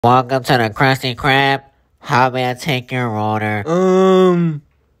Welcome to the Krusty Krab. How may I take your order?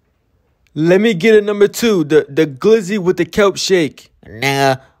 Let me get a number 2, the glizzy with the kelp shake.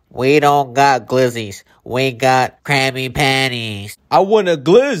 Nigga, we don't got glizzies. We got Krabby Patties. I want a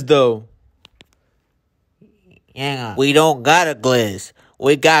glizz, though. Yeah, we don't got a glizz.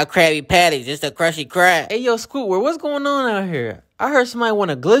 We got Krabby Patties. It's the Krusty Krab. Hey, yo, Squidward, what's going on out here? I heard somebody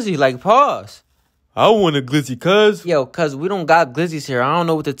want a glizzy, like, pause. I want a glizzy, cuz. Yo, cuz we don't got glizzies here. I don't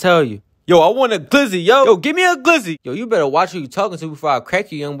know what to tell you. Yo, I want a glizzy, yo. Yo, give me a glizzy. Yo, you better watch who you talking to before I crack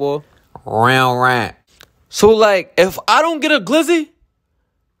you, young boy. Real rat. So, like, if I don't get a glizzy,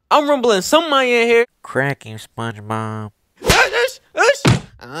 I'm rumbling somebody in here. Crack you, Spongebob. Hush.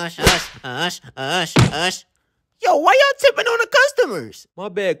 Hush. Yo, why y'all tipping on the customers? My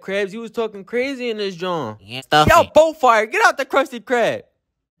bad, Krabs. You was talking crazy in this joint. Yeah, stuffy. Y'all both fired. Get out the Krusty Krab.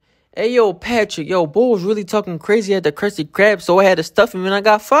 Hey, yo, Patrick. Yo, Bull was really talking crazy at the Krusty Krab, so I had to stuff him and I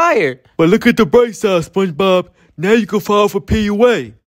got fired. But look at the bright side, SpongeBob. Now you can file for PUA.